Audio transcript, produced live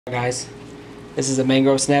Guys, this is a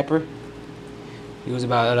mangrove snapper. He was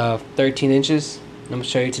about 13 inches. I'm going to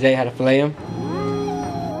show you today how to fillet him.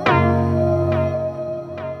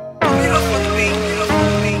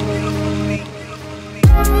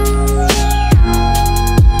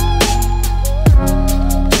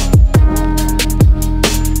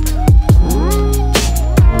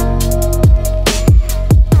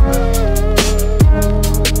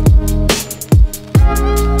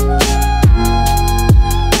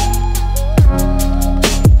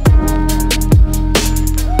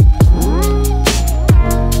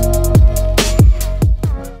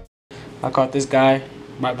 I caught this guy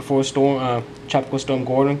right before Tropical Storm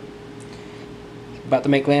Gordon. About to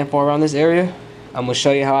make landfall around this area. I'm going to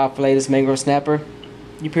show you how I fillet this mangrove snapper.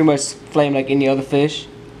 You pretty much fillet him like any other fish.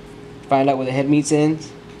 Find out where the head meets ends.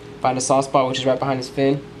 Find the soft spot, which is right behind his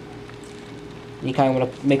fin. And you kind of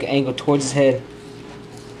want to make an angle towards his head.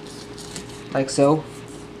 Like so.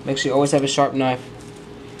 Make sure you always have a sharp knife.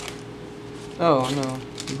 Oh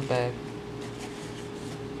no, my bad.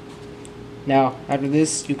 Now, after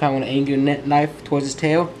this, you kind of want to angle your knife towards his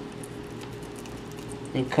tail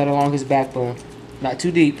and cut along his backbone. Not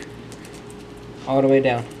too deep, all the way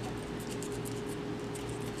down.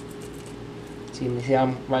 See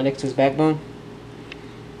I'm right next to his backbone?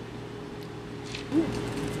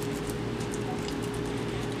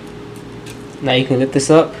 Now you can lift this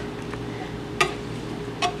up.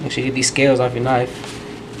 Make sure you get these scales off your knife.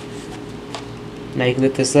 Now you can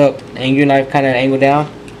lift this up, angle your knife kind of angle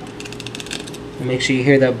down. And make sure you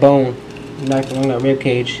hear that bone, knife along that rib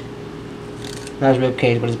cage. Not his rib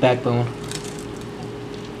cage, but his backbone.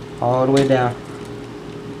 All the way down.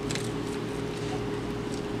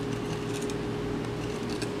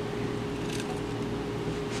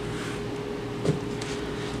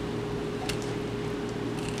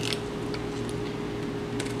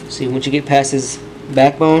 See, once you get past his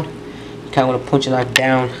backbone, you kind of want to punch your knife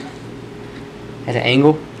down at an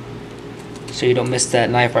angle so you don't miss that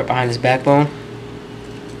knife right behind his backbone.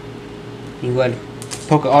 You can go ahead and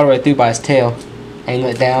poke it all the way through by his tail, angle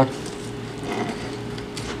it down.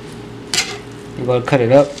 You go ahead and cut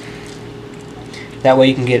it up. That way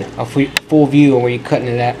you can get a full view of where you're cutting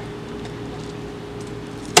it at.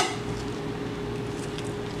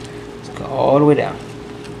 Let's go all the way down.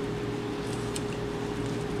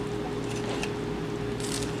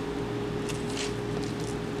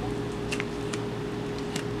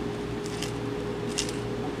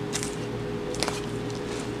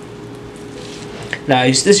 Now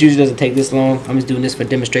this usually doesn't take this long. I'm just doing this for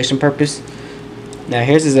demonstration purpose. Now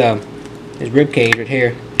here's his rib cage right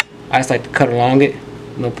here. I just like to cut along it.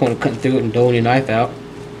 No point of cutting through it and doling your knife out.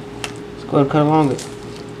 Just go ahead and cut along it.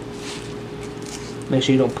 Make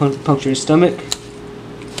sure you don't puncture his stomach.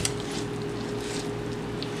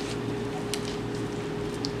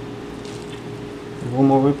 And one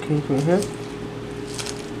more rib cage right here.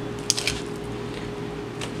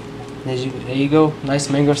 There you go. Nice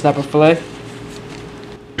mangrove snapper fillet.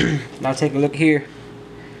 Now take a look here.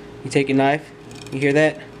 You take your knife. You hear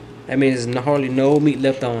that? That means there's hardly no meat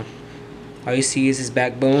left on. All you see is his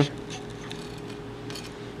backbone.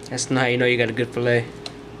 That's not how you know you got a good fillet.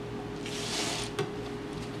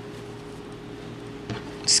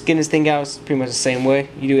 Skin this thing out is pretty much the same way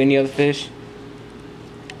you do any other fish.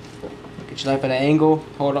 Get your knife at an angle.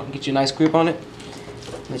 Hold on. Get your nice grip on it.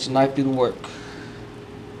 Let your knife do the work.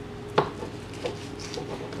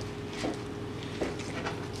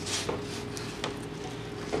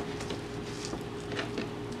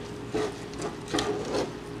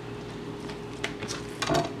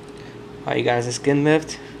 Alright, you guys, the skin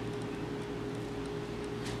lift.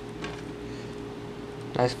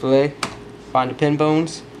 Nice fillet. Find the pin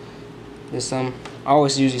bones. There's some, I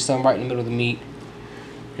always usually some right in the middle of the meat.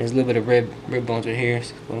 There's a little bit of rib bones right here,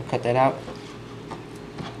 so I'm going to cut that out.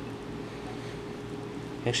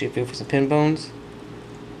 Make sure you feel for some pin bones.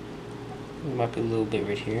 There might be a little bit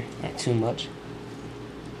right here, not too much.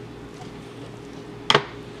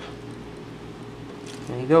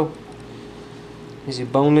 There you go. Here's your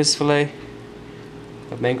boneless fillet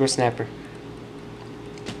of mangrove snapper.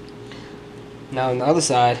 Now on the other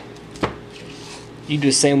side, you do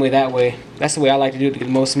the same way that way. That's the way I like to do it to get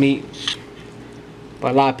the most meat.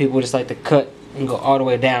 But a lot of people just like to cut and go all the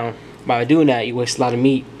way down. By doing that, you waste a lot of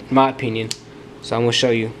meat, in my opinion. So I'm going to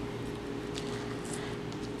show you.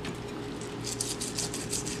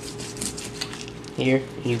 Here,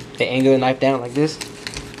 you angle the knife down like this.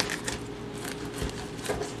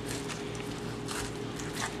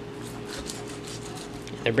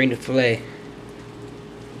 And bring the fillet.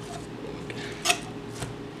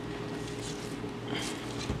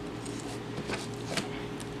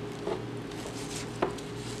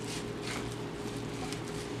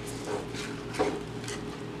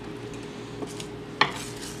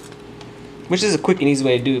 which is a quick and easy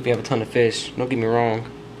way to do if you have a ton of fish. Don't get me wrong.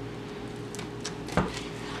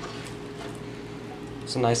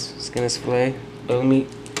 It's a nice skinless fillet of meat.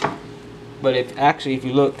 But if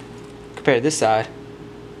you look, compare this side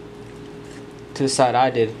to the side I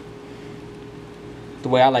did, the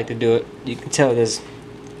way I like to do it, you can tell there's a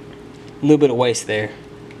little bit of waste there,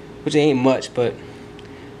 which ain't much, but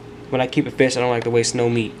when I keep a fish, I don't like to waste no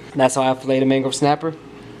meat. That's how I fillet the mangrove snapper. If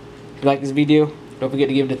you like this video, don't forget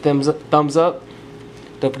to give it a thumbs up.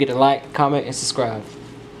 Don't forget to like, comment, and subscribe.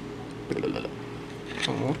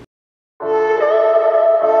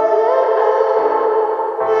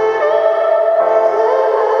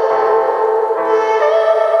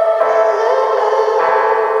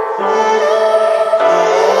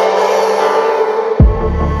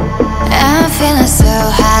 Feeling so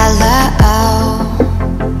hollow,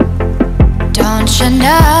 don't you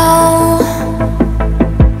know?